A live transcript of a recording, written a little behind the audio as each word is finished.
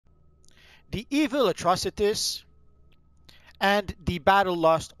the evil Atrocitus, and the battle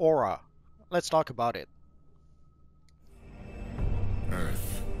lust aura. Let's talk about it.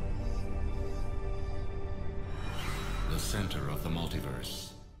 Earth. The center of the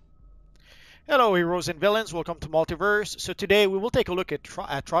multiverse. Hello heroes and villains, welcome to Multiverse. So today we will take a look at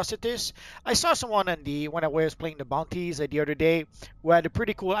Atrocitus. I saw someone when I was playing the bounties the other day who had a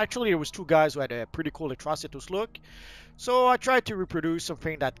pretty cool, actually there was two guys who had a pretty cool Atrocitus look. So I tried to reproduce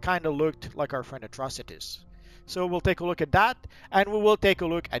something that kind of looked like our friend Atrocitus. So we'll take a look at that, and we will take a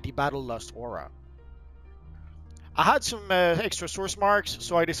look at the Battle Lust Aura. I had some extra source marks,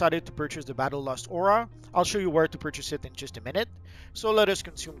 so I decided to purchase the Battle Lust Aura. I'll show you where to purchase it in just a minute. So let us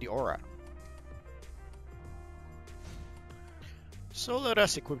consume the aura. So let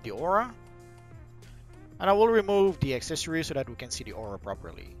us equip the aura, and I will remove the accessory so that we can see the aura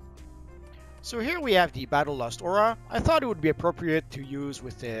properly. So here we have the Battle Lust aura. I thought it would be appropriate to use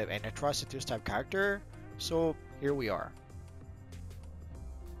with an Atrocitus type character, so here we are.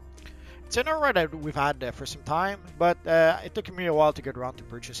 It's an aura that we've had for some time, but it took me a while to get around to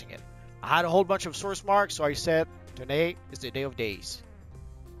purchasing it. I had a whole bunch of source marks, so I said today is the day of days.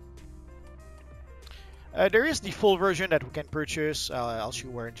 There is the full version that we can purchase, I'll show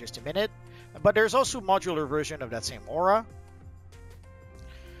you where in just a minute, but there's also a modular version of that same aura.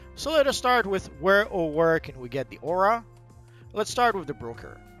 So let us start with where can we get the aura. Let's start with the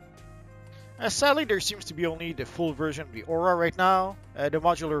broker. Sadly there seems to be only the full version of the aura right now. The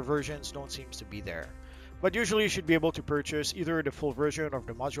modular versions don't seem to be there, but usually you should be able to purchase either the full version or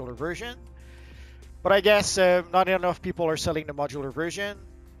the modular version, but I guess not enough people are selling the modular version.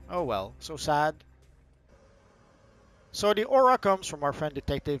 Oh well, so sad. So the aura comes from our friend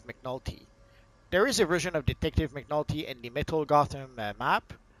Detective McNulty. There is a version of Detective McNulty in the Metal Gotham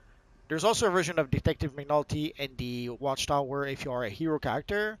map. There's also a version of Detective McNulty in the Watchtower if you are a hero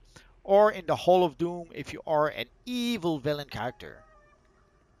character, or in the Hall of Doom if you are an evil villain character.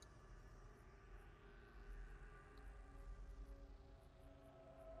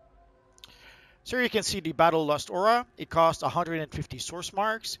 So here you can see the Battle Lust aura. It costs 150 source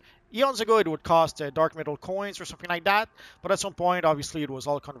marks. Eons ago it would cost dark metal coins or something like that, but at some point obviously it was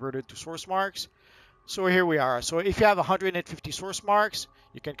all converted to source marks. So here we are. So if you have 150 source marks,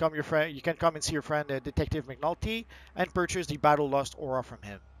 you can come and see your friend Detective McNulty and purchase the Battle Lust aura from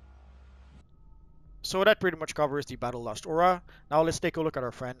him. So that pretty much covers the Battle Lust aura. Now let's take a look at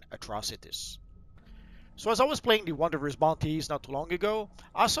our friend Atrocitus. So as I was playing the Wonderverse bounties not too long ago,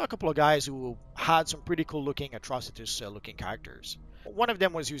 I saw a couple of guys who had some pretty cool looking Atrocitus looking characters. One of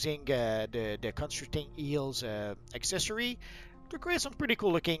them was using the Constricting Eels accessory to create some pretty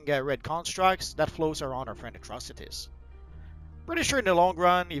cool looking red constructs that flows around our friend Atrocitus. Pretty sure in the long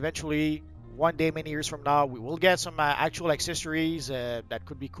run, eventually, one day, many years from now, we will get some actual accessories that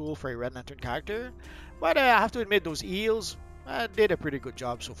could be cool for a Red Lantern character. But I have to admit, those eels did a pretty good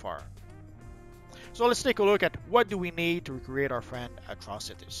job so far. So let's take a look at what do we need to recreate our friend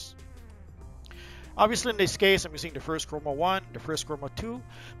Atrocitus. Obviously in this case I'm using the first chroma 1, the first chroma 2,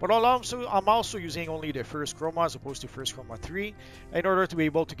 but I'm also using only the first chroma as opposed to first chroma 3 in order to be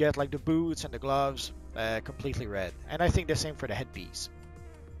able to get like the boots and the gloves completely red. And I think the same for the headpiece.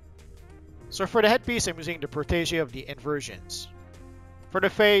 So for the headpiece I'm using the protege of the inversions. For the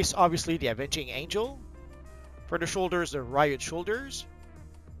face obviously the Avenging Angel. For the shoulders the Riot Shoulders.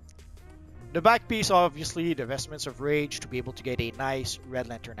 The back piece, obviously, the Vestments of Rage to be able to get a nice Red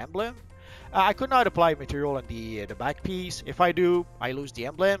Lantern emblem. I could not apply material on the back piece. If I do, I lose the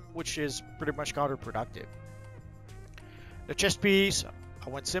emblem, which is pretty much counterproductive. The chest piece, I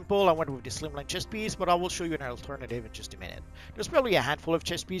went simple. I went with the slimline chest piece, but I will show you an alternative in just a minute. There's probably a handful of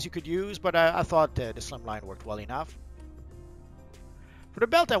chest pieces you could use, but I thought the slimline worked well enough. For the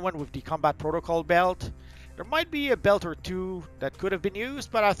belt, I went with the Combat Protocol belt. There might be a belt or two that could have been used,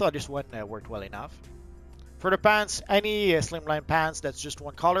 but I thought this one worked well enough. For the pants, any slimline pants that's just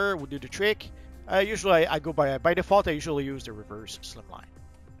one color would do the trick. Usually I go by default, I usually use the reverse slimline.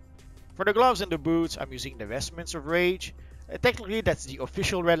 For the gloves and the boots, I'm using the Vestments of Rage. Technically, that's the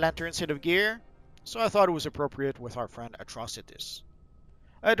official Red Lantern set of gear, so I thought it was appropriate with our friend Atrocitus.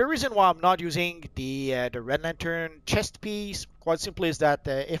 The reason why I'm not using the Red Lantern chest piece, quite simply, is that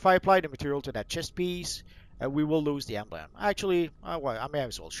if I apply the material to that chest piece, we will lose the emblem. Actually, well, I may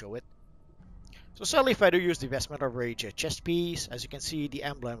as well show it. So sadly, if I do use the Vestment of Rage chest piece, as you can see, the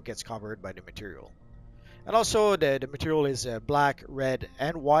emblem gets covered by the material. And also, the material is black, red,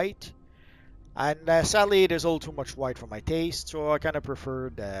 and white. And sadly, there's a little too much white for my taste, so I kind of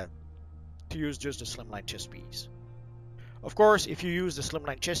preferred to use just the slimline chest piece. Of course, if you use the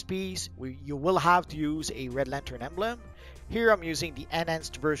slimline chest piece, you will have to use a Red Lantern emblem. Here I'm using the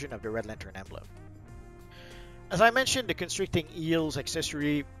enhanced version of the Red Lantern emblem. As I mentioned, the constricting eels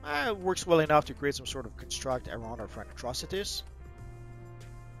accessory works well enough to create some sort of construct around our friend Atrocitus.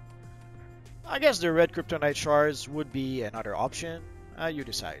 I guess the red kryptonite shards would be another option, you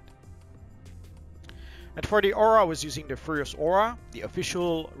decide. And for the aura, I was using the Furious Aura, the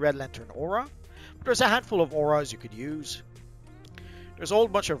official Red Lantern aura. But there's a handful of auras you could use. There's a whole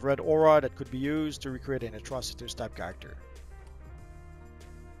bunch of red aura that could be used to recreate an Atrocitus type character.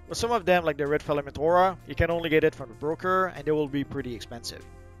 But some of them, like the red filament aura, you can only get it from the broker and they will be pretty expensive.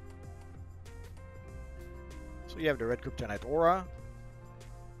 So you have the red kryptonite aura.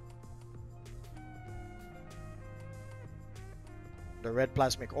 The red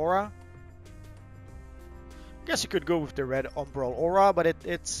plasmic aura. I guess you could go with the red umbral aura, but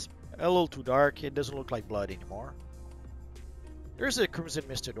it's a little too dark. It doesn't look like blood anymore. There's a crimson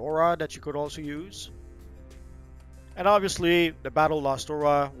misted aura that you could also use. And obviously, the battle lost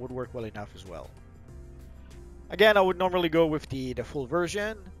aura would work well enough as well. Again, I would normally go with the full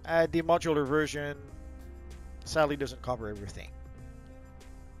version. The modular version sadly doesn't cover everything.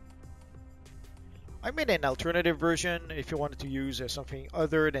 I made an alternative version if you wanted to use something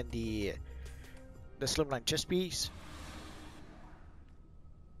other than the slimline chest piece.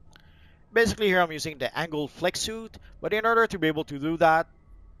 Basically here I'm using the angled flex suit, but in order to be able to do that,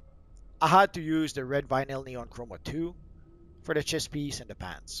 I had to use the red vinyl neon chroma 2 for the chest piece and the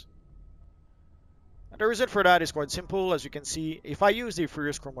pants. And the reason for that is quite simple. As you can see, if I use the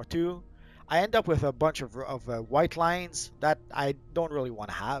Furious Chroma 2, I end up with a bunch of white lines that I don't really want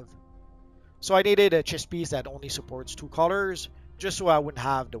to have. So I needed a chest piece that only supports 2 colors, just so I wouldn't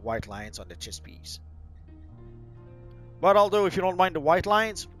have the white lines on the chest piece. But although if you don't mind the white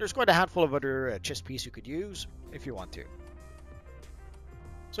lines, there's quite a handful of other chest pieces you could use if you want to.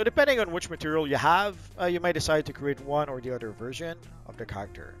 So depending on which material you have, you might decide to create one or the other version of the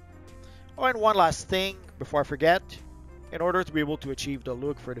character. Oh, and one last thing before I forget. In order to be able to achieve the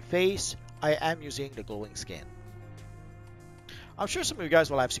look for the face, I am using the glowing skin. I'm sure some of you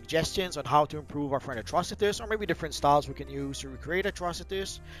guys will have suggestions on how to improve our friend Atrocitus, or maybe different styles we can use to recreate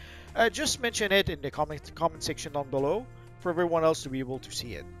Atrocitus. Just mention it in the comment section down below for everyone else to be able to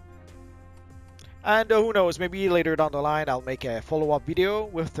see it. And who knows, maybe later down the line I'll make a follow-up video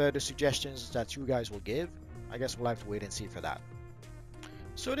with the suggestions that you guys will give. I guess we'll have to wait and see for that.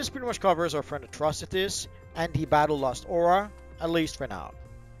 So this pretty much covers our friend Atrocitus and the Battle Lost Aura, at least for now.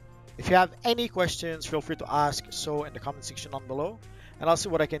 If you have any questions, feel free to ask so in the comment section down below, and I'll see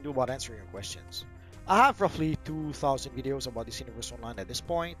what I can do about answering your questions. I have roughly 2,000 videos about this universe online at this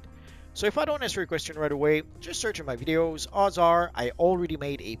point, so if I don't answer your question right away, just search in my videos. Odds are I already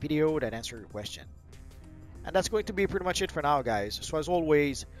made a video that answered your question. And that's going to be pretty much it for now, guys. So as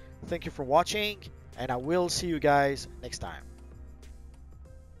always, thank you for watching, and I will see you guys next time.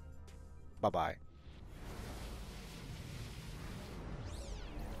 Bye-bye.